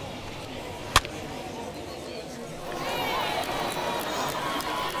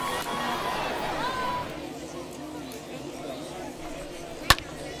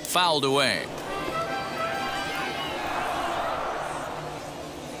 Fouled away.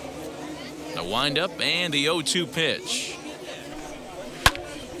 The windup and the 0-2 pitch.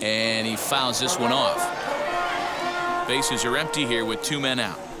 And he fouls this one off. Bases are empty here with 2 men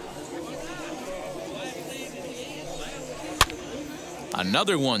out.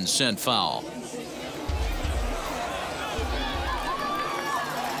 Another one sent foul.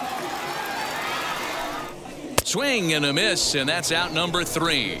 Swing and a miss, and that's out number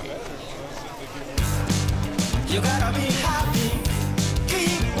 3. You gotta be happy,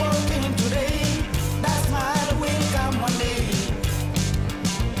 keep working today. That's my will come one day.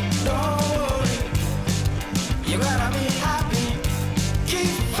 Don't worry, you gotta be happy,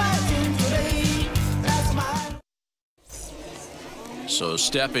 keep fighting today. That's my. So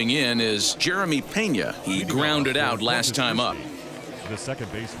stepping in is Jeremy Pena. He grounded out last time up. The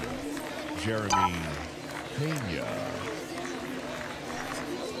second baseman, Jeremy Pena.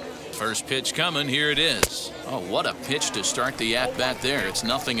 First pitch coming. Here it is. Oh, what a pitch to start the at-bat there. It's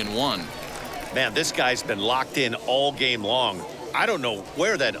 0-1. Man, this guy's been locked in all game long. I don't know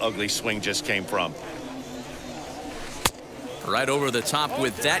where that ugly swing just came from. Right over the top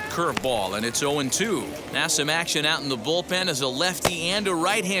with that curveball, and it's 0-2. Now some action out in the bullpen as a lefty and a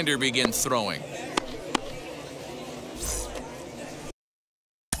right-hander begin throwing.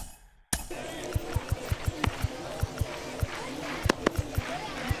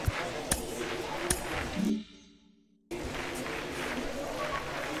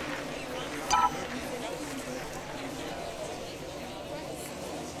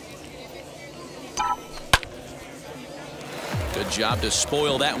 Good job to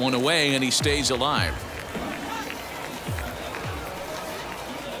spoil that one away, and he stays alive.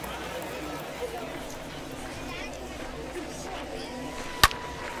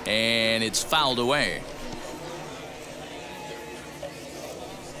 And it's fouled away.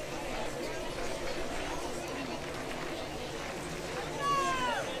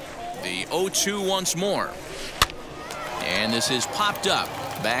 The 0-2 once more. And this is popped up.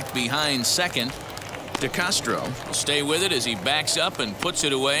 Back behind second. DeCastro will stay with it as he backs up and puts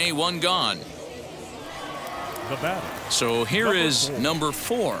it away. One gone. The batter. So here is number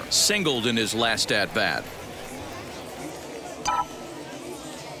 4, singled in his last at bat.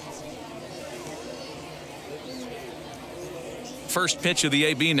 First pitch of the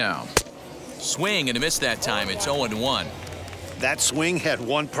AB now. Swing and a miss that time. It's 0-1. That swing had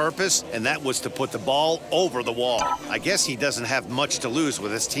one purpose, and that was to put the ball over the wall. I guess he doesn't have much to lose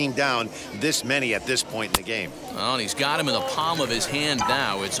with his team down this many at this point in the game. Oh, and he's got him in the palm of his hand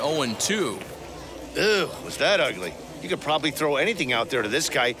now. It's 0-2. Ew, was that ugly? You could probably throw anything out there to this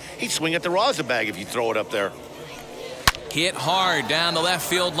guy. He'd swing at the rosin bag if you throw it up there. Hit hard down the left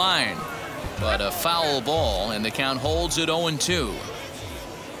field line. But a foul ball, and the count holds at 0-2.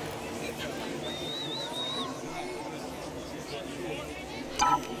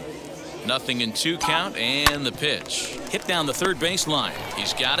 Nothing in 2 count, and the pitch. Hit down the third base line.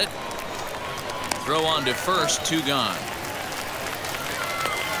 He's got it. Throw on to first, 2 gone.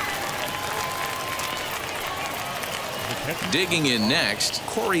 Digging in next,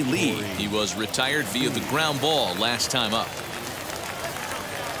 Corey Lee. He was retired via the ground ball last time up.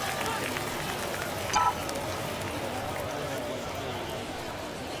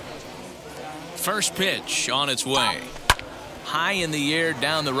 First pitch on its way. High in the air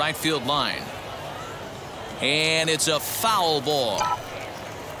down the right field line. And it's a foul ball.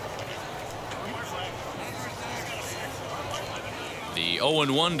 The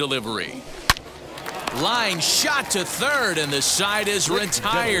 0-1 delivery. Line shot to third, and the side is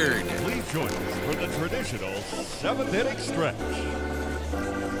retired. Please join us for the traditional 7th inning stretch.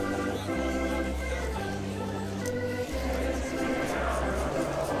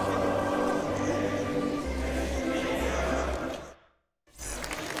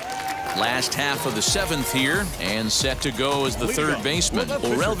 Last half of the 7th here, and set to go as the third baseman,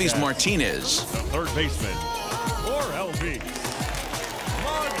 Orelvis Martinez. The third baseman, Orelvis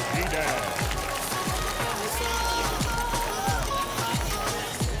Martinez.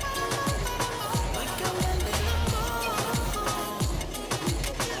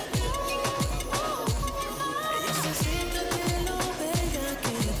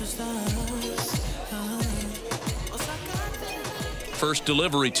 first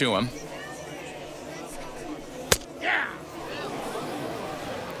delivery to him.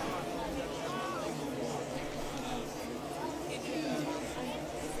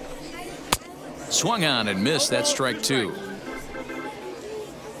 Swung on and missed. That strike two.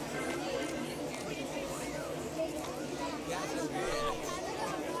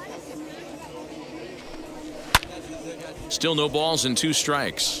 Still no balls and 2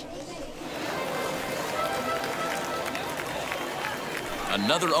 strikes.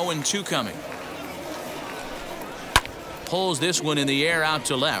 Another 0-2 coming. Pulls this one in the air out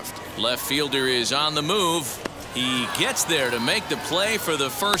to left. Left fielder is on the move. He gets there to make the play for the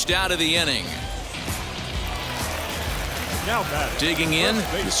first out of the inning. Now batting. Digging in,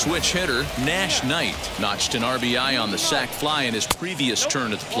 the switch hitter, Nash Knight, notched an RBI on the sac fly in his previous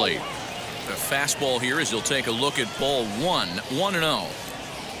turn at the plate. The fastball here as he'll take a look at ball 1, 1-0.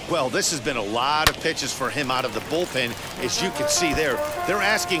 Well, this has been a lot of pitches for him out of the bullpen. As you can see there, they're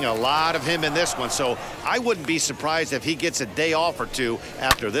asking a lot of him in this one, so I wouldn't be surprised if he gets a day off or two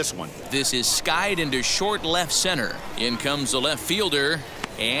after this one. This is skied into short left center. In comes the left fielder,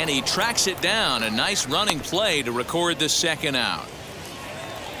 and he tracks it down. A nice running play to record the second out.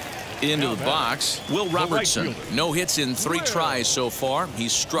 Into the box, Will Robertson. No hits in 3 tries so far.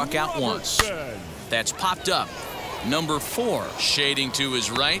 He's struck out once. That's popped up. Number 4 shading to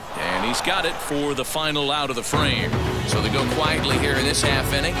his right, and he's got it for the final out of the frame. So they go quietly here in this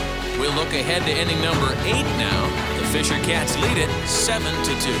half inning. We'll look ahead to inning number 8 now. The Fisher Cats lead it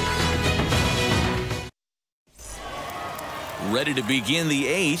 7-2. Ready to begin the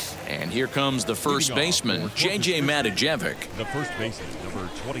 8th, and here comes the first baseman, J.J. Matijevic. The first baseman, number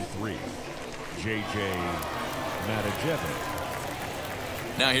 23, J.J. Matijevic.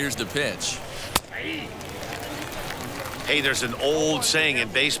 Now here's the pitch. Hey, there's an old saying in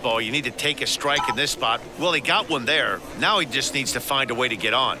baseball, you need to take a strike in this spot. Well, he got one there. Now he just needs to find a way to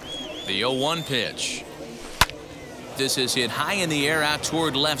get on. The 0-1 pitch. This is hit high in the air out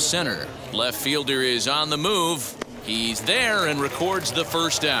toward left center. Left fielder is on the move. He's there and records the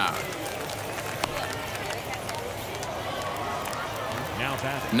first out.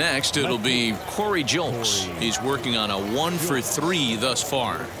 Next, it'll be Corey Julks. He's working on a 1 for 3 thus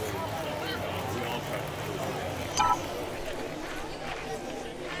far.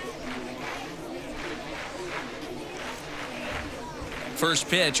 First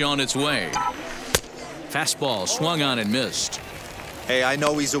pitch on its way. Fastball swung on and missed. Hey, I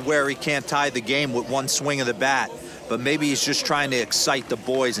know he's aware he can't tie the game with one swing of the bat, but maybe he's just trying to excite the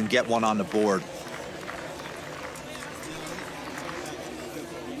boys and get one on the board.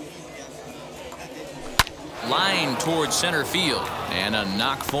 Line towards center field, and a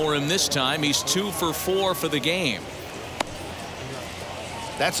knock for him this time. He's 2 for 4 for the game.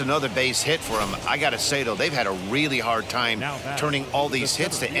 That's another base hit for him. I got to say, though, they've had a really hard time turning all these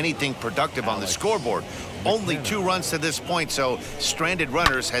hits to anything productive on the scoreboard. Only 2 runs to this point, so stranded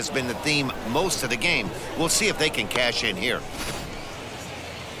runners has been the theme most of the game. We'll see if they can cash in here.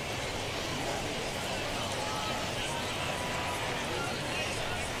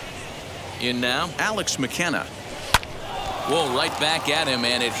 In now, Alex McKenna. Whoa, right back at him,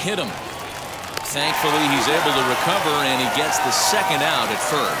 and it hit him. Thankfully, he's able to recover, and he gets the second out at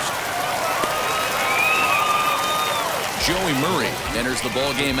first. Joey Murray enters the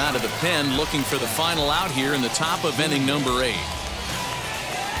ball game out of the pen, looking for the final out here in the top of inning number 8.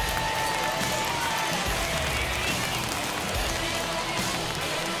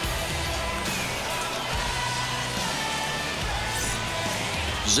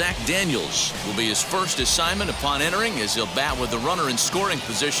 Zach Daniels will be his first assignment upon entering, as he'll bat with the runner in scoring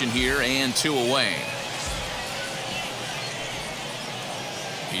position here and 2 away.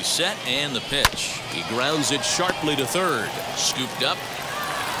 He's set, and the pitch. He grounds it sharply to third. Scooped up.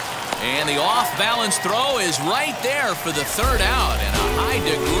 And the off-balance throw is right there for the third out, and a high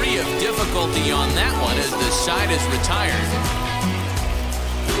degree of difficulty on that one as the side is retired.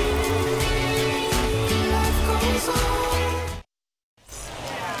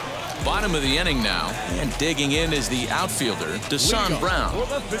 Bottom of the inning now, and digging in is the outfielder, Desan Brown. For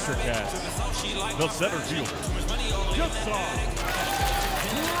the Fisher Cats, the center fielder, Desan.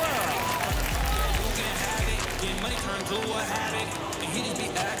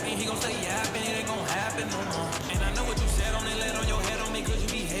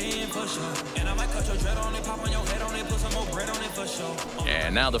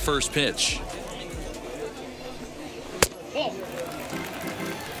 And now the first pitch.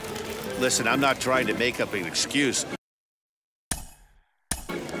 Listen, I'm not trying to make up an excuse.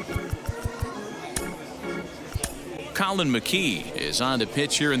 Colin McKee is on to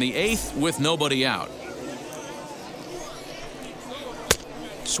pitch here in the 8th with nobody out.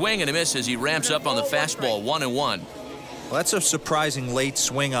 Swing and a miss as he ramps up on the fastball. 1-1. Well, that's a surprising late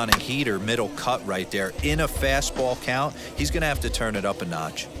swing on a heater, middle cut right there. In a fastball count, he's going to have to turn it up a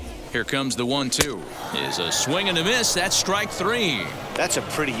notch. Here comes the 1-2. Is a swing and a miss. That's strike 3. That's a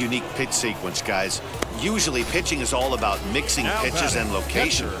pretty unique pitch sequence, guys. Usually pitching is all about mixing pitches and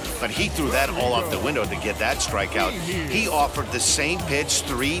location, but he threw that all out the window to get that strikeout. He offered the same pitch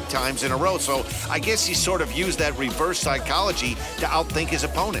 3 times in a row, so I guess he sort of used that reverse psychology to outthink his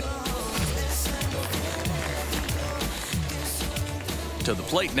opponent. To the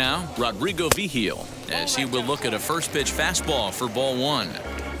plate now, Rodrigo Vigil, as he will look at a first pitch fastball for ball 1.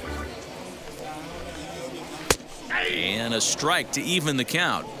 And a strike to even the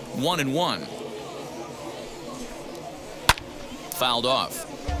count. 1-1. Fouled off.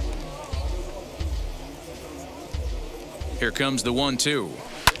 Here comes the 1-2.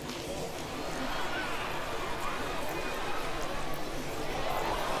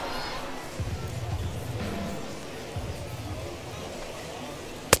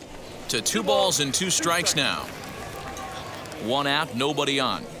 To 2 balls and 2 strikes now. 1 out, nobody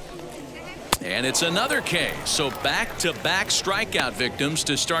on. And it's another K. So back-to-back strikeout victims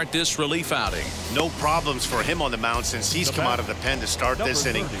to start this relief outing. No problems for him on the mound since he's come out of the pen to start this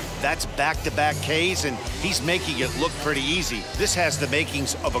inning. That's back-to-back Ks, and he's making it look pretty easy. This has the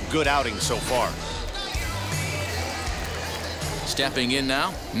makings of a good outing so far. Stepping in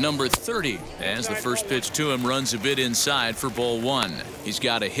now, number 30, as the first pitch to him runs a bit inside for ball 1. He's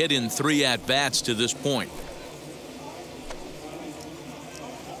got a hit in 3 at-bats to this point.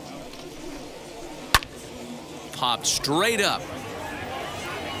 Popped straight up.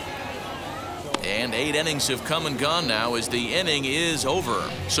 And 8 innings have come and gone now as the inning is over.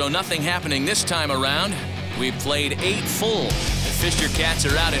 So nothing happening this time around. We've played 8 full. The Fisher Cats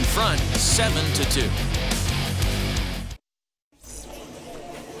are out in front, 7-2.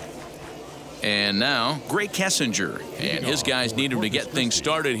 And now, Gray Kessinger. And his guys need him to get things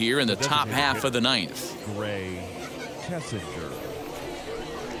started here in the top half of the 9th. Gray Kessinger.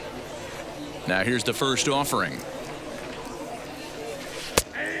 Now here's the first offering.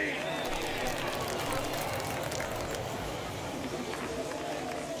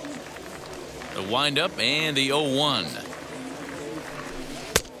 The windup and the 0-1.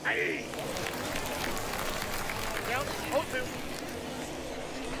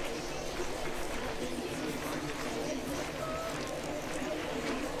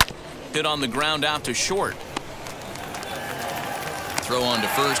 Hit on the ground out to short. Throw on to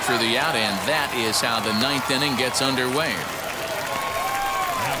first for the out, and that is how the 9th inning gets underway.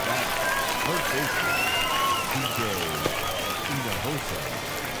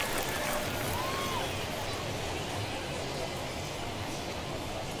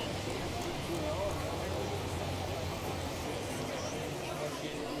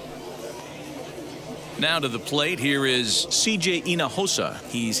 Now to the plate, here is C.J. Hinojosa.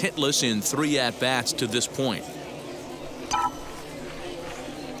 He's hitless in 3 at-bats to this point.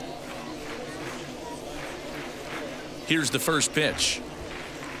 Here's the first pitch.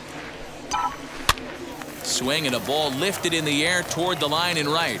 Swing and a ball lifted in the air toward the line and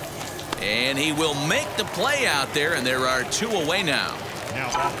right. And he will make the play out there, and there are 2 away now.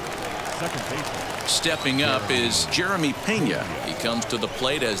 Second baseman. Stepping up is Jeremy Pena. He comes to the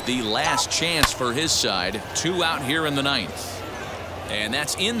plate as the last chance for his side. 2 out here in the 9th. And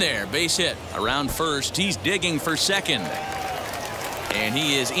that's in there. Base hit. Around first. He's digging for second. And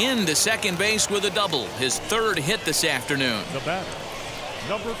he is into second base with a double. His 3rd hit this afternoon. The batter,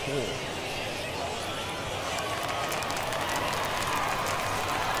 number 4.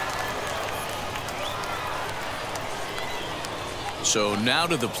 So now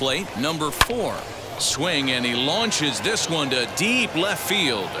to the plate, number 4. Swing, and he launches this one to deep left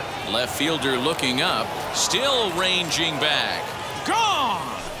field. Left fielder looking up, still ranging back. Gone!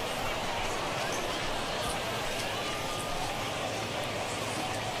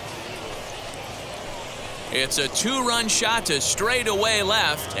 It's a 2-run shot to straightaway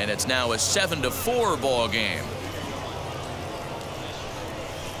left, and it's now a 7-4 ball game.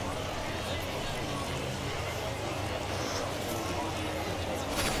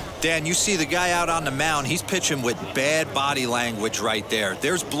 Dan, you see the guy out on the mound. He's pitching with bad body language right there.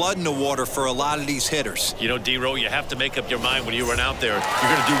 There's blood in the water for a lot of these hitters. You know, D-Row, you have to make up your mind when you run out there.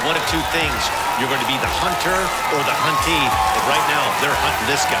 You're going to do one of 2 things. You're going to be the hunter or the huntee. And right now, they're hunting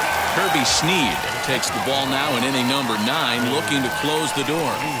this guy. Kirby Sneed takes the ball now in inning number 9, looking to close the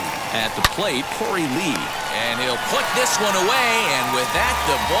door. At the plate, Corey Lee. And he'll put this one away, and with that,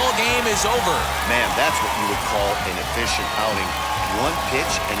 the ball game is over. Man, that's what you would call an efficient outing. 1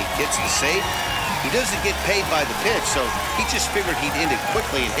 pitch, and he gets the save. He doesn't get paid by the pitch, so he just figured he'd end it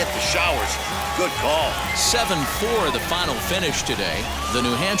quickly and hit the showers. Good call. 7-4 the final finish today. The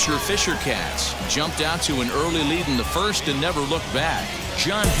New Hampshire Fisher Cats jumped out to an early lead in the first and never looked back.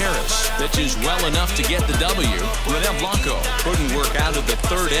 John Harris pitches well enough to get the W. René Blanco couldn't work out of the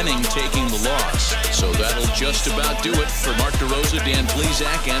third inning, taking the loss. So that'll just about do it. For Mark DeRosa, Dan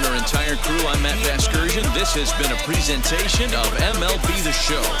Plesac, and our entire crew, I'm Matt Vasgersian. This has been a presentation of MLB The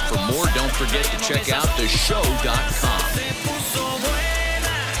Show. For more, don't forget to check out theshow.com.